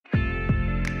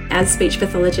as speech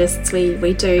pathologists,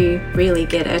 we do really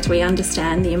get it. We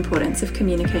understand the importance of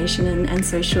communication and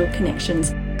social connections.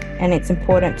 And it's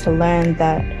important to learn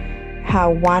that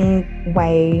how one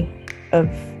way of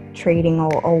treating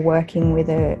or working with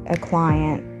a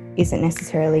client isn't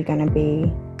necessarily going to be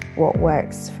what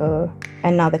works for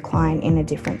another client in a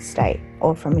different state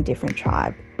or from a different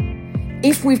tribe.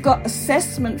 If we've got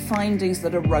assessment findings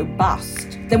that are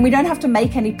robust, then we don't have to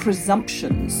make any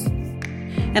presumptions.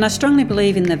 And I strongly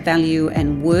believe in the value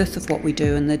and worth of what we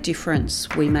do and the difference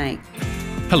we make.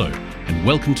 Hello, and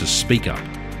welcome to Speak Up,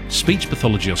 Speech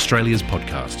Pathology Australia's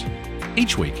podcast.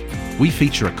 Each week, we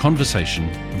feature a conversation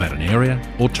about an area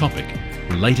or topic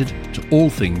related to all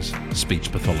things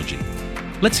speech pathology.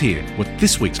 Let's hear what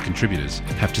this week's contributors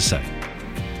have to say.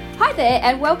 Hi there,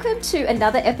 and welcome to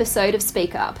another episode of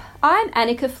Speak Up. I'm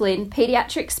Anneke Flinn,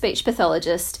 paediatric speech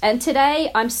pathologist, and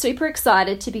today I'm super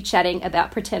excited to be chatting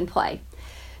about pretend play.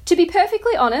 To be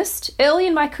perfectly honest, early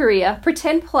in my career,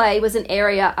 pretend play was an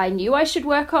area I knew I should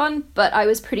work on, but I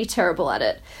was pretty terrible at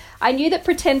it. I knew that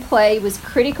pretend play was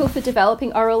critical for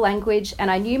developing oral language,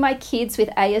 and I knew my kids with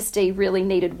ASD really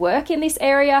needed work in this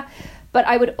area, but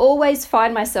I would always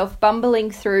find myself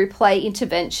bumbling through play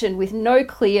intervention with no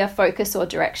clear focus or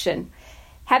direction.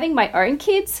 Having my own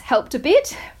kids helped a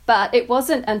bit, but it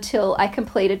wasn't until I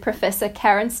completed Professor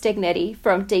Karen Stagnitti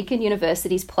from Deakin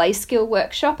University's Play Skill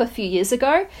Workshop a few years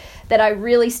ago that I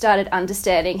really started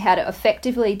understanding how to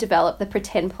effectively develop the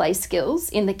pretend play skills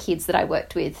in the kids that I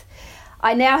worked with.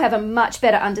 I now have a much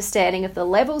better understanding of the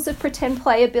levels of pretend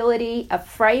play ability, a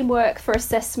framework for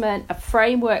assessment, a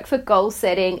framework for goal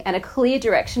setting, and a clear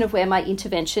direction of where my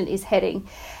intervention is heading.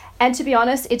 And to be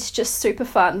honest, it's just super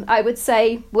fun. I would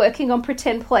say working on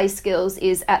pretend play skills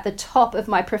is at the top of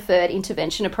my preferred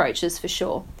intervention approaches for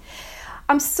sure.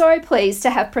 I'm so pleased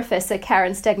to have Professor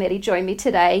Karen Stagnitti join me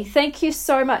today. Thank you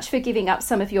so much for giving up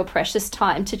some of your precious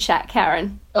time to chat,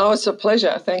 Karen. Oh, it's a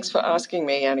pleasure. Thanks for asking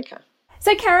me, Anneke.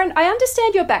 So Karen, I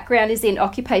understand your background is in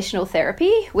occupational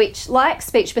therapy, which, like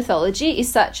speech pathology,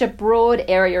 is such a broad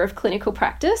area of clinical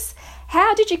practice.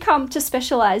 How did you come to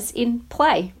specialise in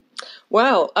play?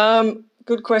 Well,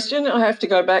 good question. I have to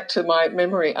go back to my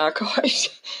memory archives.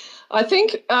 I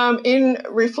think in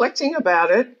reflecting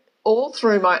about it, all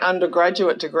through my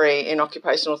undergraduate degree in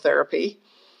occupational therapy,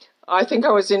 I think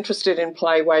I was interested in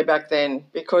play way back then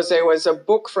because there was a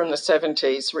book from the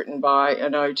 70s written by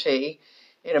an OT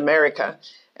in America,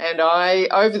 and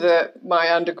my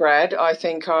undergrad, I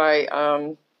think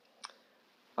I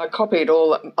copied a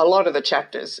lot of the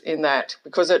chapters in that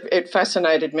because it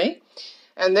fascinated me.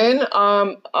 And then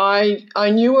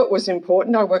I knew it was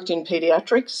important. I worked in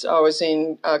paediatrics. I was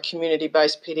in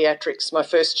community-based paediatrics. My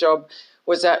first job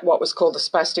was at what was called the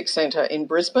Spastic Centre in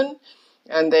Brisbane,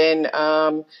 and then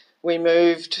we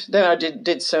moved. Then I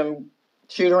did some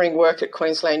tutoring work at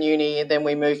Queensland Uni, and then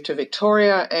we moved to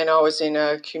Victoria, and I was in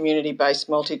a community-based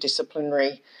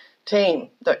multidisciplinary team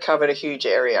that covered a huge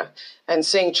area and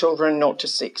seeing children 0 to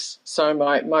 6. So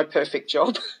my perfect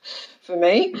job for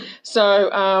me.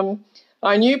 So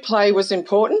I knew play was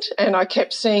important, and I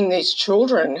kept seeing these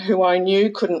children who I knew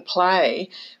couldn't play,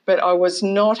 but I was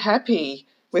not happy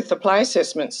with the play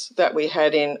assessments that we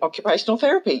had in occupational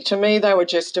therapy. To me, they were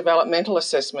just developmental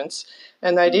assessments,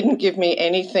 and they didn't give me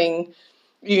anything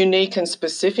unique and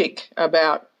specific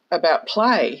about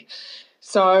play.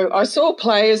 So I saw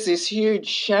play as this huge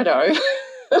shadow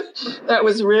that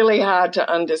was really hard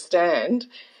to understand.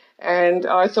 And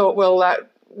I thought, well,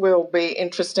 that will be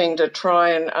interesting to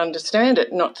try and understand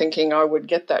it, not thinking I would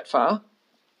get that far.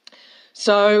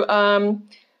 So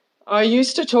I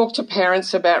used to talk to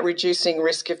parents about reducing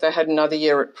risk if they had another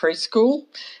year at preschool.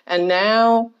 And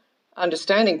now,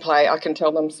 understanding play, I can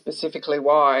tell them specifically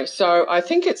why. So I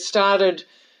think it started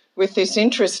with this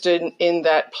interest in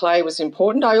that play was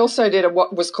important. I also did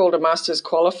what was called a master's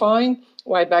qualifying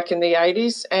way back in the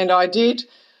 80s, and I did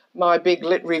my big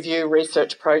lit review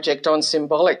research project on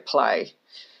symbolic play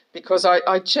because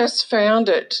I just found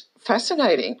it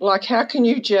fascinating. Like, how can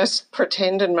you just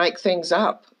pretend and make things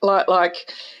up? Like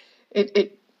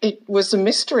it was a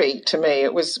mystery to me.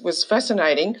 It was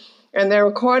fascinating. And there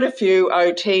were quite a few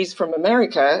OTs from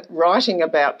America writing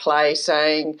about play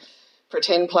saying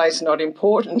pretend play's not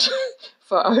important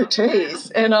for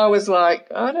OTs. And I was like,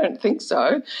 I don't think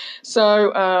so.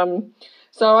 So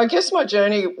I guess my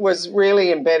journey was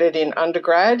really embedded in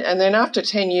undergrad. And then after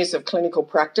 10 years of clinical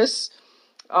practice,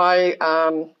 I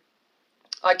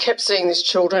kept seeing these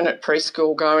children at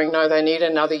preschool going, no, they need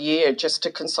another year just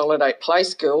to consolidate play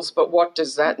skills, but what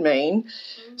does that mean?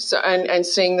 So, and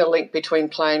seeing the link between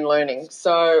play and learning.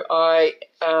 So I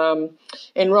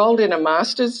enrolled in a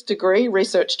master's degree,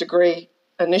 research degree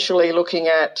initially looking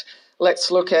at,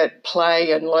 let's look at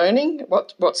play and learning,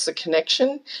 what's the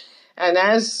connection. And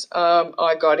as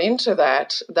I got into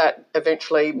that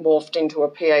eventually morphed into a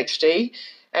PhD,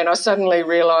 and I suddenly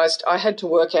realised I had to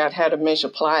work out how to measure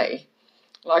play.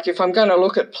 Like, if I'm going to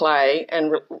look at play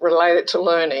and relate it to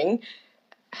learning,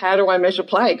 how do I measure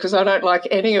play? Because I don't like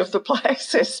any of the play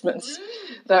assessments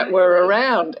that were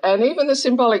around. And even the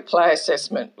symbolic play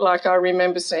assessment, like I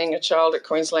remember seeing a child at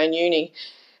Queensland Uni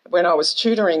when I was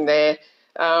tutoring there,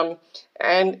 and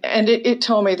it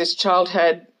told me this child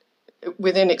had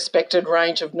within expected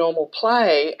range of normal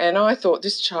play, and I thought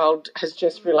this child has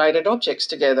just related objects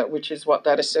together, which is what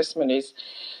that assessment is.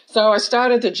 So I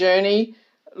started the journey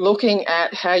looking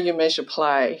at how you measure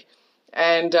play.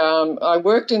 And I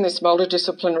worked in this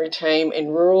multidisciplinary team in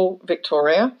rural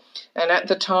Victoria. And at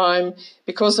the time,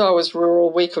 because I was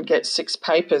rural, we could get 6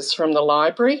 papers from the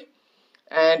library.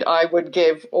 And I would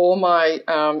give all my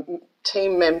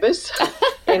team members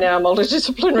in our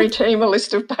multidisciplinary team a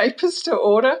list of papers to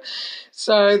order.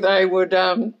 So they would,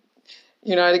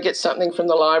 to get something from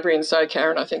the library and say,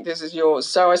 Karen, I think this is yours.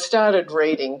 So I started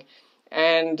reading.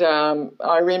 And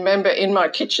I remember in my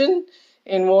kitchen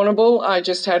in Warrnambool, I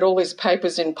just had all these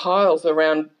papers in piles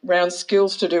around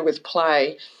skills to do with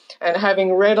play. And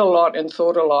having read a lot and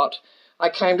thought a lot, I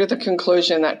came to the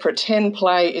conclusion that pretend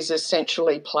play is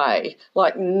essentially play.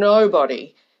 Like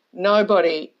nobody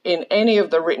in any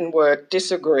of the written work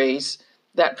disagrees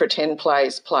that pretend play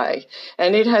is play.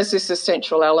 And it has this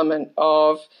essential element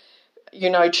of,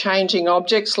 changing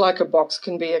objects, like a box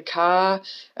can be a car,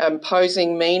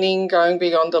 posing meaning, going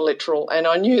beyond the literal. And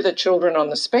I knew the children on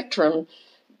the spectrum,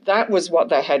 that was what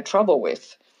they had trouble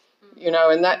with,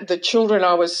 and that the children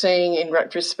I was seeing in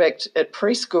retrospect at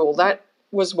preschool, that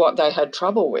was what they had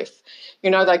trouble with.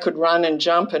 They could run and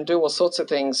jump and do all sorts of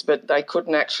things, but they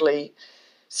couldn't actually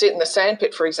sit in the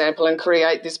sandpit, for example, and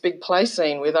create this big play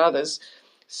scene with others.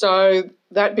 So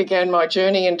that began my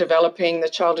journey in developing the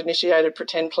child-initiated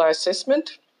pretend play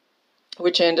assessment,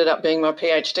 which ended up being my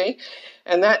PhD.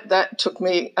 And that took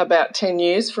me about 10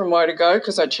 years from where to go,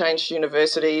 because I changed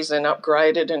universities and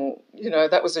upgraded, and,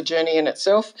 that was a journey in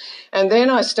itself. And then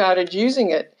I started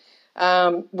using it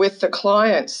with the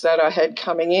clients that I had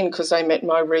coming in, because they met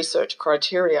my research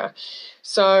criteria.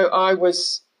 So I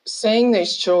was seeing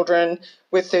these children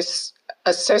with this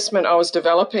assessment I was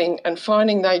developing and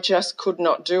finding they just could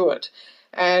not do it.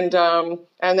 And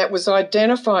that was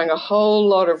identifying a whole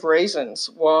lot of reasons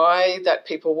why that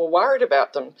people were worried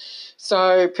about them.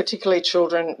 So particularly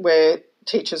children where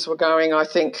teachers were going, I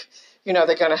think, they're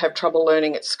going to have trouble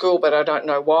learning at school, but I don't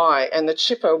know why. And the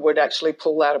chipper would actually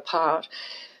pull that apart.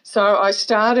 So I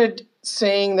started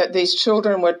seeing that these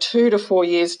children were 2 to 4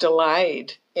 years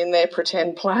delayed in their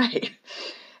pretend play.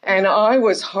 And I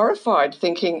was horrified,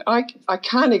 thinking, I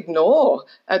can't ignore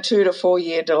a 2 to 4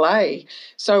 year delay.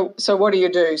 So what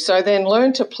do? So then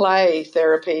Learn to Play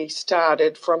therapy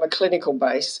started from a clinical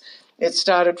base. It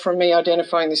started from me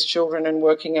identifying these children and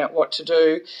working out what to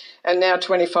do. And now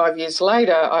 25 years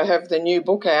later, I have the new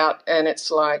book out, and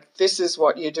it's like, this is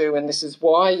what you do and this is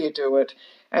why you do it.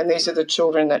 And these are the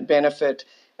children that benefit.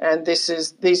 And these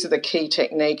are the key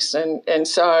techniques, and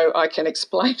so I can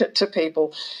explain it to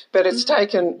people. But it's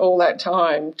taken all that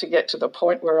time to get to the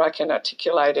point where I can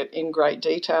articulate it in great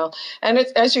detail. And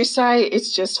it's, as you say,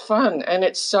 it's just fun, and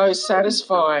it's so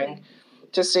satisfying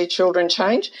to see children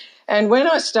change. And when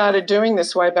I started doing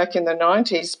this way back in the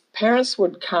 90s, parents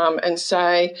would come and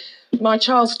say, my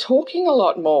child's talking a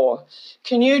lot more.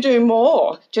 Can you do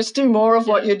more? Just do more of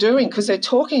what you're doing, because they're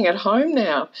talking at home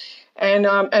now. And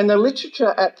the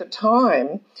literature at the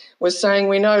time was saying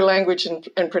we know language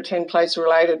and pretend play is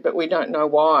related, but we don't know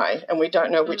why, and we don't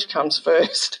know which comes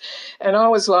first. And I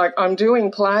was like, I'm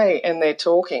doing play and they're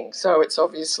talking, so it's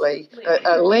obviously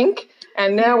a link.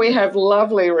 And now we have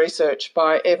lovely research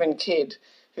by Evan Kidd,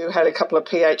 who had a couple of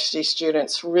PhD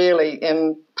students really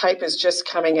in papers just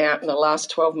coming out in the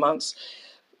last 12 months,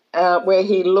 where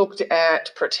he looked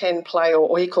at pretend play,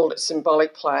 or he called it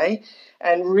symbolic play,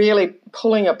 and really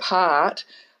pulling apart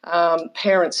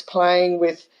parents playing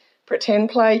with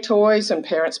pretend play toys and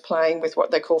parents playing with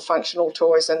what they call functional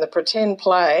toys, and the pretend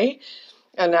play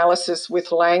analysis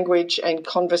with language and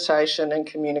conversation and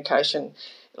communication.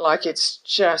 Like, it's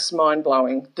just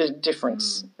mind-blowing, the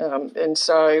difference. And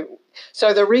so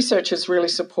the research is really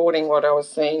supporting what I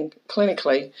was seeing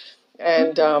clinically.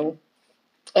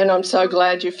 And I'm so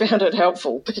glad you found it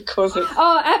helpful, because it...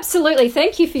 Oh, absolutely.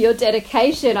 Thank you for your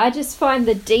dedication. I just find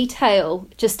the detail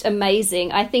just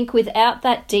amazing. I think without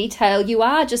that detail, you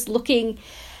are just looking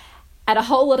at a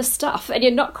whole lot of stuff and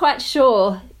you're not quite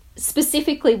sure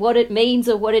specifically what it means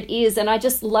or what it is. And I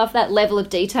just love that level of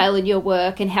detail in your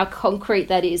work and how concrete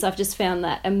that is. I've just found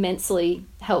that immensely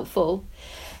helpful.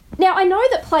 Now, I know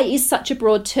that play is such a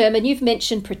broad term, and you've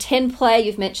mentioned pretend play,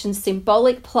 you've mentioned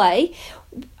symbolic play.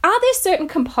 Are there certain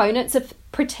components of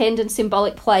pretend and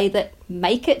symbolic play that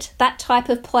make it that type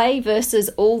of play versus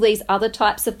all these other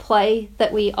types of play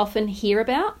that we often hear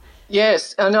about?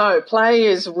 Yes, I know. Play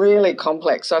is really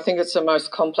complex. I think it's the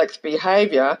most complex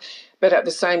behaviour, but at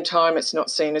the same time it's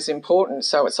not seen as important,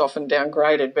 so it's often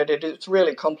downgraded, but it is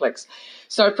really complex.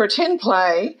 So pretend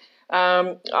play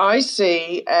I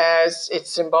see as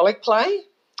it's symbolic play.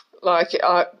 Like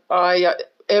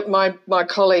my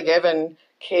colleague Evan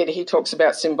Kidd, he talks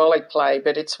about symbolic play,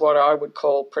 but it's what I would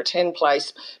call pretend play.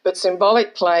 But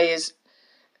symbolic play is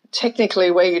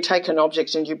technically where you take an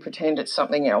object and you pretend it's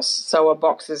something else. So a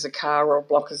box is a car or a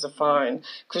block is a phone,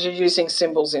 because you're using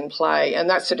symbols in play, and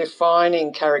that's a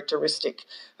defining characteristic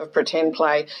of pretend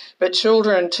play. But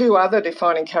children, two other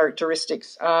defining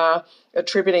characteristics are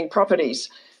attributing properties.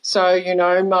 So, you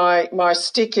know, my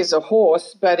stick is a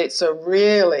horse, but it's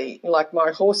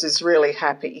my horse is really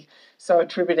happy. So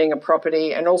attributing a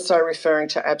property and also referring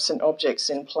to absent objects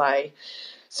in play.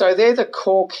 So they're the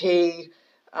core key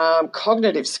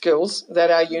cognitive skills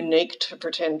that are unique to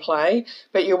pretend play.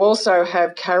 But you also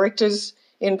have characters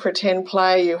in pretend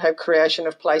play, you have creation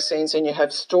of play scenes, and you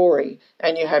have story,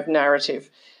 and you have narrative,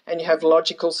 and you have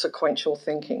logical sequential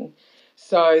thinking.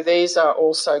 So these are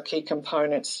also key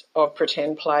components of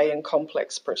pretend play and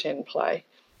complex pretend play.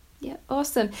 Yeah,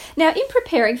 awesome. Now, in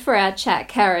preparing for our chat,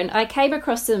 Karen, I came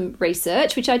across some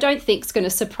research, which I don't think is going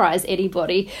to surprise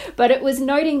anybody, but it was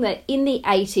noting that in the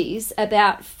 80s,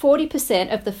 about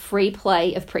 40% of the free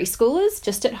play of preschoolers,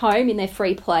 just at home in their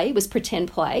free play, was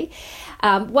pretend play.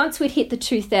 Once we'd hit the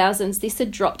 2000s, this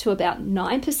had dropped to about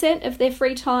 9% of their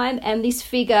free time, and this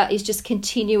figure is just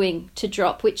continuing to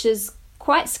drop, which is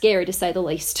quite scary to say the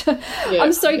least. Yeah,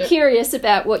 I'm so curious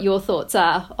about what your thoughts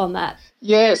are on that.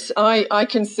 Yes, I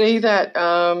can see that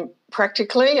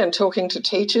practically, and talking to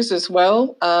teachers as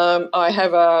well. I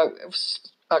have a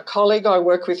colleague I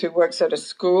work with who works at a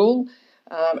school,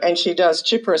 and she does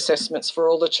chipper assessments for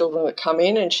all the children that come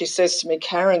in, and she says to me,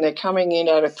 Karen, they're coming in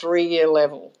at a 3-year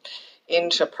level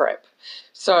into prep.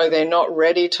 So they're not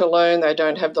ready to learn, they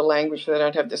don't have the language, they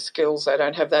don't have the skills, they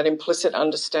don't have that implicit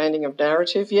understanding of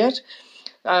narrative yet.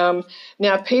 Now,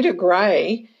 Peter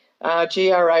Gray,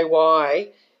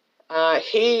 Gray,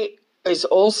 he is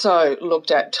also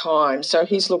looked at time. So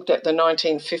he's looked at the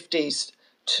 1950s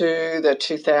to the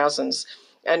 2000s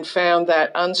and found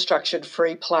that unstructured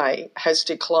free play has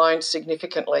declined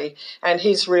significantly, and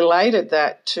he's related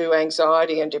that to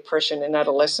anxiety and depression in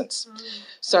adolescents.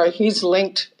 So he's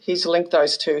linked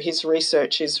those two. His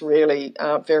research is really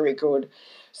very good.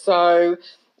 So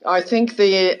I think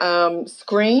the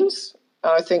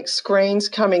screens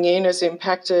coming in has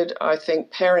impacted. I think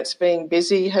parents being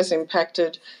busy has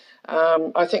impacted.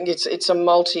 I think it's a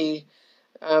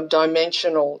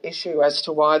multi-dimensional issue as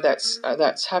to why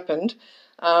that's happened.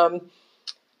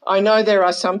 I know there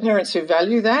are some parents who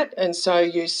value that, and so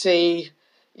you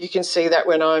can see that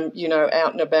when I'm,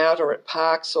 out and about or at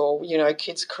parks or,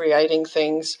 kids creating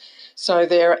things. So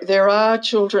there are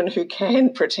children who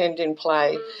can pretend in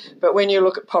play, but when you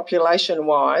look at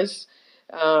population-wise,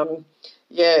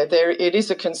 it is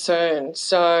a concern.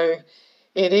 So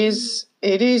it is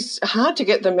hard to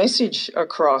get the message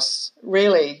across,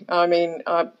 really. I mean,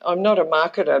 I'm not a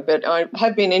marketer, but I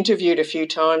have been interviewed a few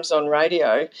times on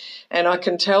radio, and I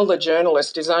can tell the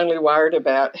journalist is only worried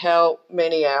about how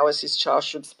many hours his child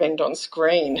should spend on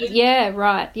screen. Yeah,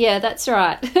 right. Yeah, that's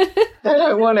right. They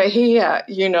don't want to hear,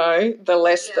 the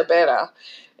less the better.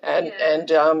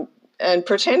 And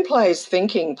pretend play is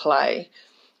thinking play.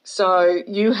 So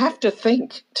you have to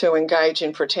think to engage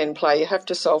in pretend play. You have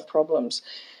to solve problems.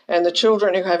 And the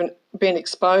children who haven't been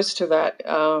exposed to that,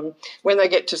 when they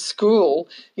get to school,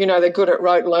 they're good at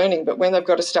rote learning, but when they've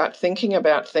got to start thinking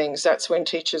about things, that's when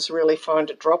teachers really find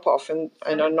a drop-off, and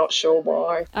I'm not sure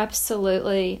why.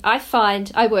 Absolutely.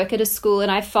 I work at a school, and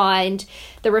I find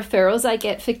the referrals I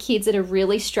get for kids that are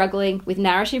really struggling with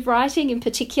narrative writing in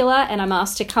particular, and I'm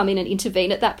asked to come in and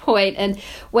intervene at that point. And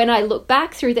when I look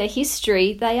back through their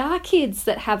history, they are kids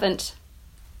that haven't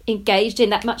engaged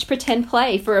in that much pretend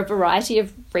play for a variety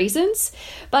of reasons,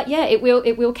 but it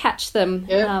will catch them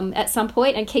at some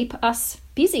point and keep us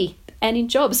busy and in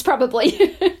jobs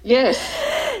probably. Yes.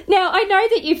 Now I know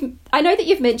that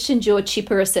you've mentioned your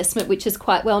chipper assessment, which is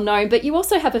quite well known, but you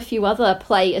also have a few other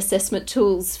play assessment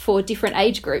tools for different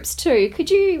age groups too. Could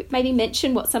you maybe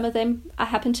mention what some of them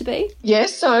happen to be?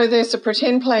 Yes, so there's a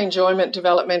pretend play enjoyment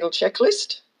developmental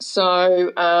checklist.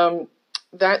 So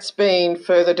that's been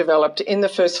further developed. In the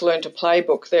first Learn to Play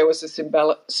book, there was a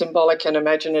symbolic and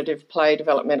imaginative play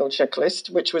developmental checklist,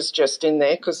 which was just in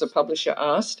there because the publisher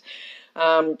asked.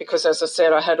 Because, as I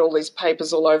said, I had all these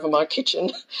papers all over my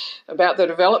kitchen about the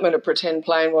development of pretend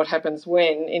play and what happens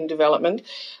when in development.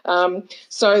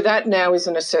 So that now is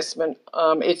an assessment.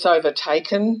 It's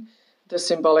overtaken the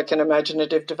symbolic and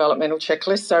imaginative developmental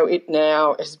checklist, so it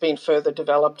now has been further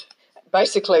developed,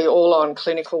 basically all on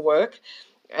clinical work.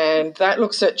 And that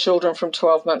looks at children from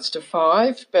 12 months to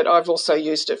 5, but I've also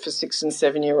used it for 6 and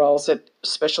 7-year-olds at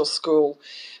special school,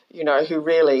 you know, who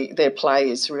really, their play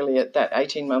is really at that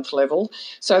 18-month level.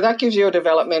 So that gives you a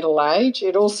developmental age.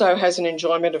 It also has an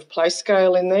enjoyment of play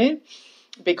scale in there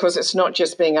because it's not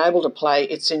just being able to play,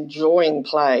 it's enjoying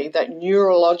play that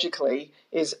neurologically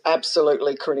is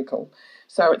absolutely critical.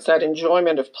 So it's that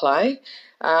enjoyment of play.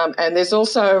 And there's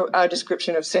also a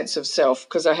description of sense of self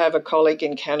because I have a colleague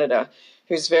in Canada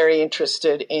who's very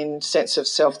interested in sense of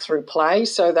self through play,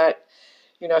 so that,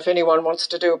 you know, if anyone wants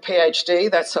to do a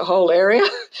PhD, that's a whole area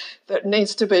that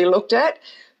needs to be looked at.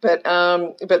 But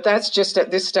that's just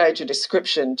at this stage a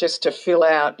description, just to fill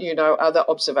out, you know, other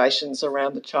observations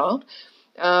around the child.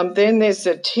 Then there's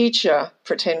the teacher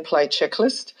pretend play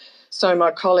checklist. So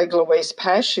my colleague Louise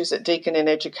Pash, who's at Deakin in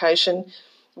Education,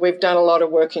 we've done a lot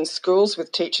of work in schools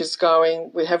with teachers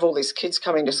going, we have all these kids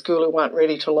coming to school who aren't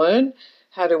ready to learn.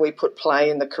 How do we put play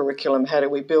in the curriculum? How do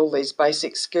we build these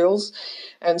basic skills?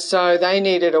 And so they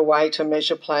needed a way to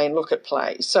measure play and look at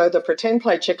play. So the pretend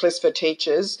play checklist for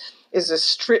teachers is a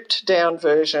stripped down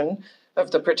version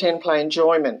of the pretend play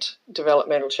enjoyment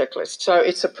developmental checklist. So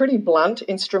it's a pretty blunt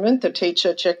instrument, the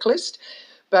teacher checklist,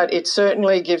 but it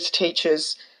certainly gives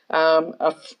teachers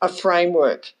a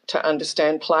framework to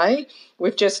understand play.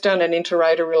 We've just done an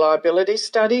inter-rater reliability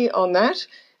study on that,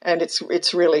 and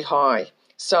it's really high.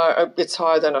 So it's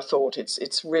higher than I thought.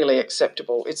 It's really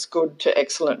acceptable. It's good to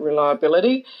excellent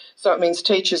reliability. So it means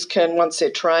teachers can, once they're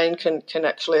trained, can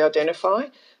actually identify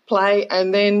play.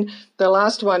 And then the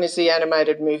last one is the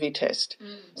animated movie test.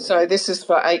 So this is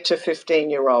for 8 to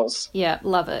 15-year-olds. Yeah,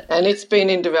 love it. And it's been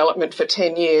in development for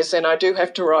 10 years, and I do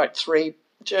have to write 3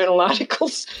 journal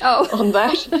articles on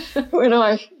that when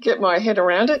I get my head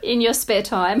around it. In your spare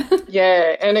time.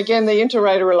 Yeah, and again, the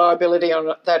inter-rater reliability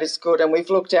on that is good, and we've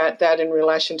looked at that in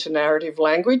relation to narrative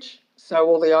language. So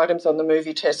all the items on the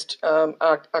movie test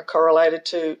are correlated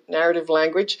to narrative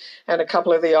language, and a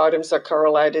couple of the items are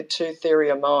correlated to theory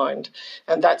of mind.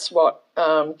 And that's what,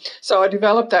 so I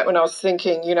developed that when I was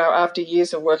thinking, you know, after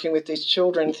years of working with these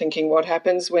children, thinking what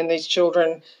happens when these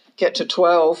children get to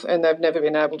 12 and they've never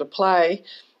been able to play,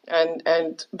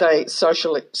 and they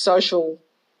socializing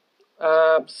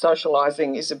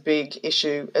is a big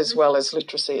issue as well as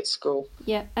literacy at school.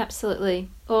 Yeah, absolutely.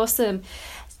 Awesome.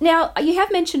 Now, you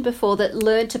have mentioned before that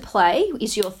Learn to Play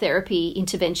is your therapy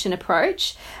intervention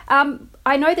approach.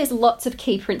 I know there's lots of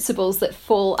key principles that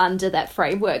fall under that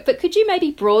framework, but could you maybe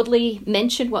broadly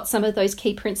mention what some of those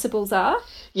key principles are?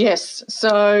 Yes.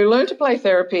 So Learn to Play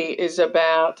therapy is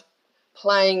about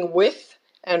playing with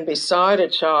and beside a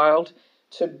child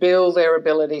to build their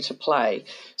ability to play.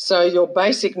 So your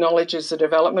basic knowledge is the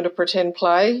development of pretend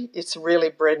play. It's really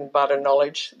bread and butter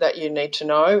knowledge that you need to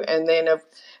know. And then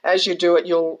as you do it,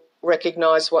 you'll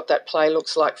recognise what that play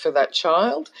looks like for that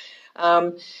child.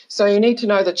 So you need to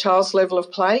know the child's level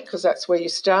of play because that's where you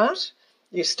start.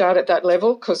 You start at that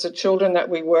level because the children that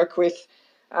we work with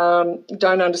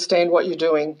don't understand what you're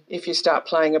doing. If you start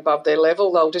playing above their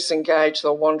level, they'll disengage,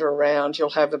 they'll wander around,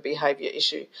 you'll have a behaviour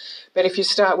issue. But if you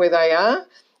start where they are,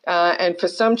 and for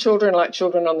some children, like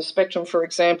children on the spectrum, for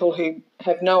example, who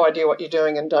have no idea what you're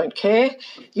doing and don't care,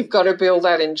 you've got to build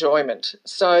that enjoyment.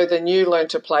 So the new Learn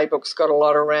to Play book's got a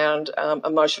lot around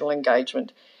emotional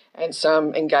engagement and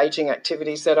some engaging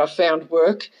activities that I've found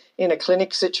work in a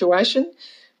clinic situation.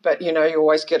 But, you know, you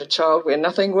always get a child where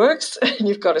nothing works and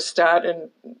you've got to start and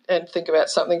think about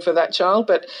something for that child.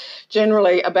 But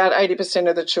generally about 80%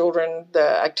 of the children,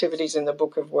 the activities in the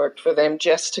book have worked for them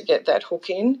just to get that hook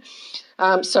in.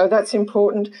 So that's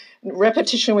important.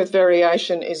 Repetition with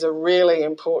variation is a really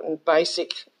important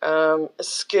basic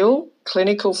skill,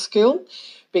 clinical skill,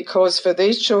 because for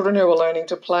these children who are learning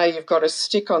to play, you've got to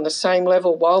stick on the same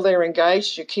level while they're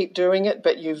engaged. You keep doing it,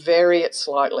 but you vary it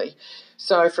slightly.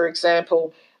 So, for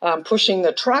example, pushing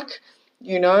the truck,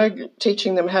 you know,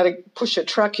 teaching them how to push a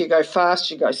truck. You go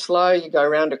fast, you go slow, you go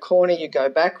around a corner, you go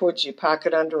backwards, you park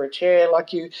it under a chair.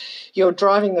 Like you're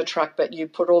driving the truck, but you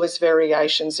put all these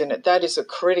variations in it. That is a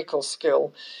critical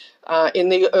skill in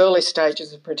the early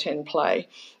stages of pretend play.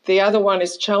 The other one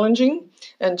is challenging,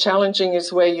 and challenging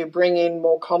is where you bring in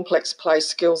more complex play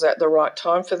skills at the right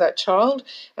time for that child,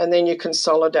 and then you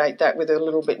consolidate that with a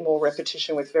little bit more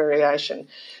repetition with variation.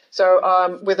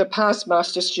 So with a past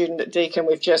master's student at Deakin,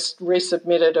 we've just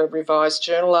resubmitted a revised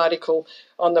journal article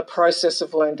on the process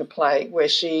of Learn to Play, where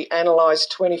she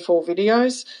analysed 24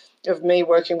 videos of me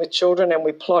working with children, and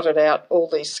we plotted out all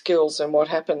these skills and what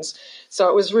happens. So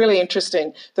it was really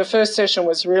interesting. The first session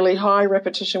was really high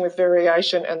repetition with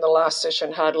variation, and the last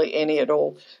session hardly any at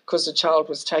all, because the child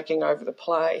was taking over the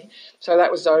play. So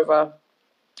that was over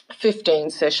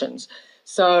 15 sessions.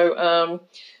 So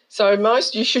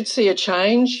most, you should see a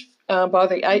change by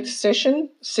the 8th session,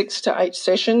 6 to 8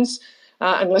 sessions,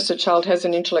 unless a child has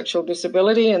an intellectual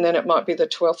disability, and then it might be the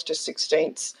 12th to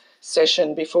 16th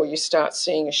session before you start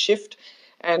seeing a shift.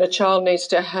 And a child needs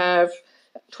to have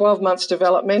 12 months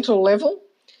developmental level,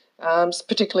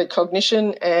 particularly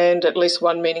cognition, and at least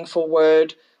one meaningful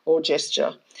word or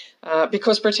gesture,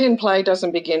 because pretend play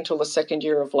doesn't begin till the 2nd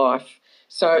year of life.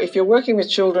 So if you're working with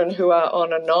children who are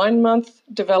on a 9-month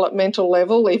developmental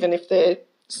level, even if they're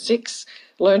 6,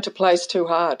 Learn to Play is too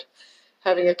hard.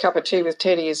 Having a cup of tea with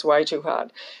Teddy is way too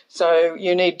hard. So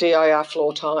you need DIR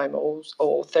floor time or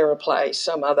Theraplay,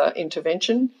 some other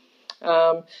intervention.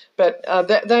 But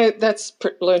that's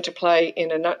Learn to Play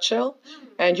in a nutshell.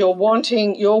 And you're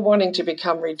wanting to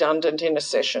become redundant in a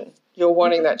session. You're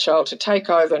wanting that child to take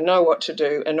over, know what to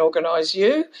do, and organise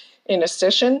you in a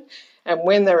session. And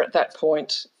when they're at that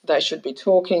point, they should be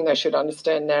talking, they should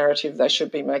understand narrative, they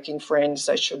should be making friends,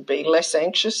 they should be less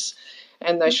anxious,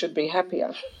 and they should be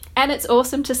happier. And it's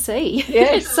awesome to see.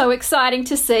 Yes. It's so exciting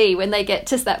to see when they get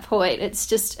to that point. It's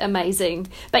just amazing.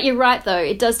 But you're right, though.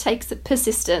 It does take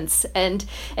persistence, and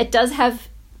it does have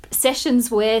sessions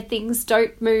where things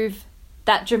don't move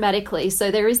that dramatically.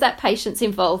 So there is that patience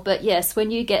involved. But yes,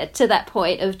 when you get to that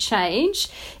point of change,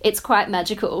 it's quite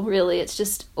magical, really. It's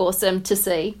just awesome to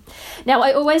see. Now,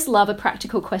 I always love a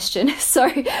practical question. So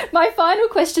my final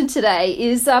question today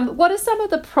is, what are some of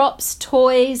the props,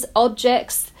 toys,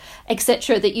 objects,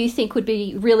 etc., that you think would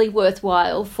be really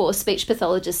worthwhile for speech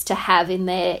pathologists to have in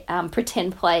their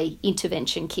pretend play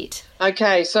intervention kit?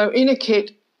 Okay, so in a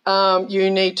kit, you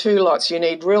need 2 lots. You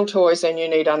need real toys and you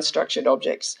need unstructured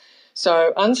objects.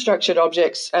 So unstructured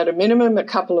objects, at a minimum, a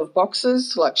couple of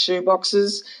boxes, like shoe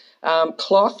boxes,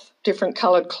 cloth, different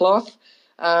coloured cloth,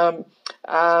 a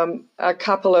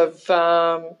couple of,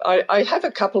 I have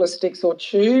a couple of sticks or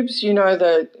tubes, you know,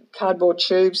 the cardboard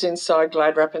tubes inside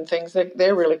Glad Wrap and things,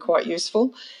 they're really quite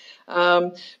useful.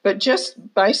 But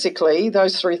just basically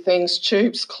those 3 things,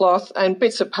 tubes, cloth and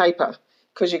bits of paper,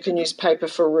 because you can use paper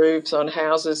for roofs on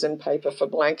houses and paper for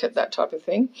blanket, that type of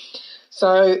thing.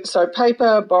 So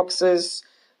paper, boxes,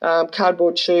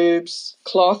 cardboard tubes,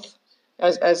 cloth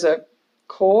as a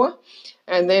core.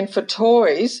 And then for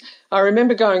toys, I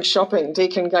remember going shopping.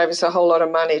 Deakin gave us a whole lot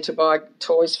of money to buy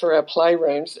toys for our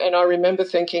playrooms. And I remember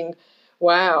thinking,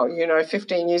 wow,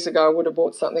 15 years ago I would have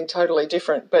bought something totally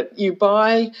different. But you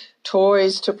buy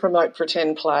toys to promote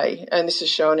pretend play, and this is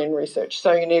shown in research.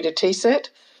 So you need a tea set,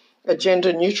 a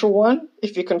gender-neutral one,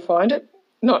 if you can find it.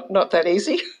 Not that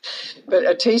easy, but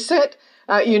a tea set.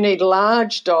 You need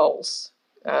large dolls,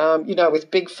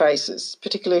 with big faces,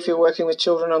 particularly if you're working with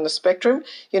children on the spectrum.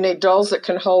 You need dolls that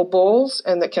can hold balls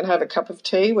and that can have a cup of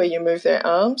tea where you move their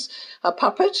arms. A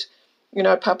puppet,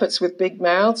 puppets with big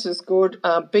mouths is good.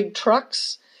 Big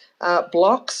trucks,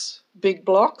 blocks, big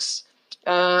blocks,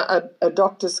 a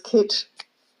doctor's kit,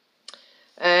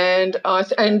 and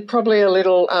probably a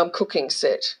little cooking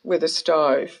set with a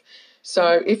stove.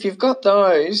 So if you've got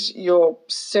those, you're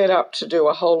set up to do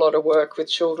a whole lot of work with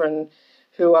children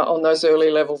who are on those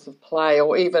early levels of play,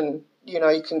 or even, you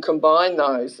can combine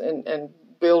those and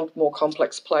build more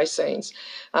complex play scenes.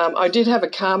 I did have a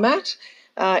car mat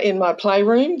in my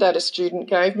playroom that a student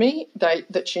gave me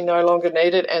that she no longer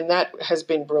needed, and that has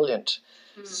been brilliant.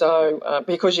 So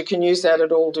because you can use that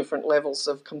at all different levels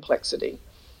of complexity.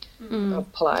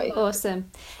 Of play.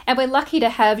 Awesome. And we're lucky to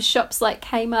have shops like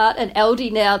Kmart and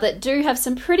Aldi now that do have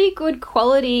some pretty good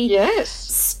quality,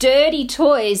 sturdy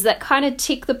toys that kind of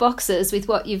tick the boxes with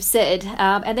what you've said,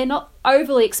 and they're not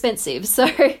overly expensive. So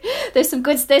there's some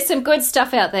good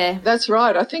stuff out there. That's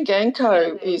right. I think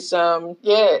Anko is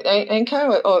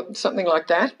Anko or something like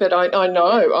that. But I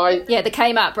know the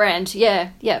Kmart brand.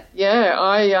 Yeah.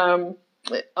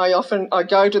 I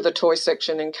go to the toy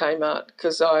section in Kmart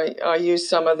because I use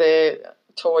some of their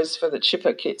toys for the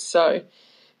chipper kits. So,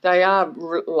 they are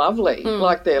lovely,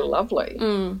 like they're lovely.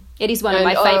 It is one of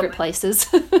my favourite places.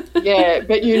 Yeah,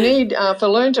 but you need, for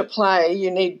Learn to Play, you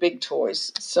need big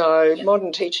toys. So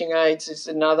modern teaching aids is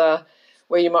another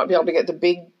where you might be able to get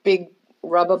the big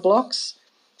rubber blocks.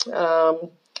 I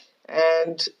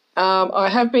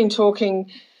have been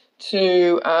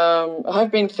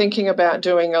thinking about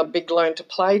doing a big Learn to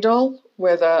Play doll,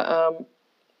 whether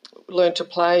Learn to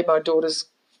Play, my daughter's,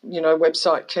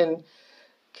 website can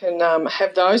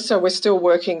have those. So we're still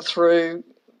working through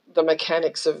the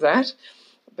mechanics of that.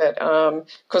 But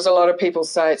because a lot of people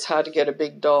say it's hard to get a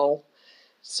big doll.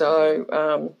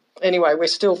 So anyway, we're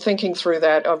still thinking through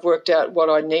that. I've worked out what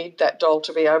I need that doll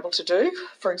to be able to do.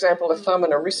 For example, a thumb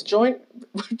and a wrist joint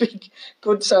would be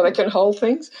good so they can hold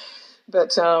things.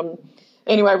 But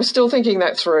anyway, we're still thinking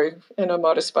that through, and I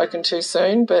might have spoken too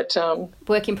soon, but...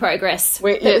 work in progress.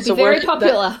 That would be very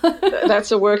popular.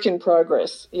 That's a work in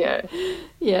progress, yeah.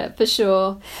 Yeah, for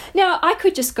sure. Now, I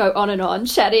could just go on and on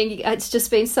chatting. It's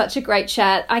just been such a great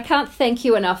chat. I can't thank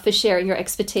you enough for sharing your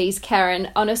expertise, Karen.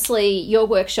 Honestly, your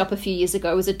workshop a few years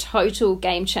ago was a total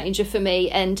game changer for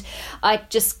me, and I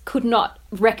just could not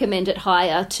recommend it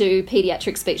higher to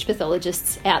paediatric speech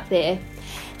pathologists out there.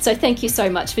 So thank you so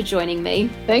much for joining me.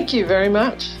 Thank you very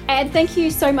much. And thank you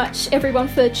so much, everyone,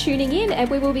 for tuning in. And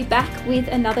we will be back with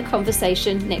another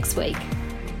conversation next week.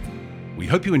 We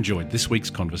hope you enjoyed this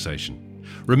week's conversation.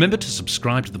 Remember to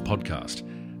subscribe to the podcast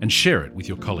and share it with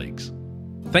your colleagues.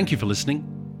 Thank you for listening,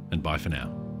 and bye for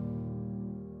now.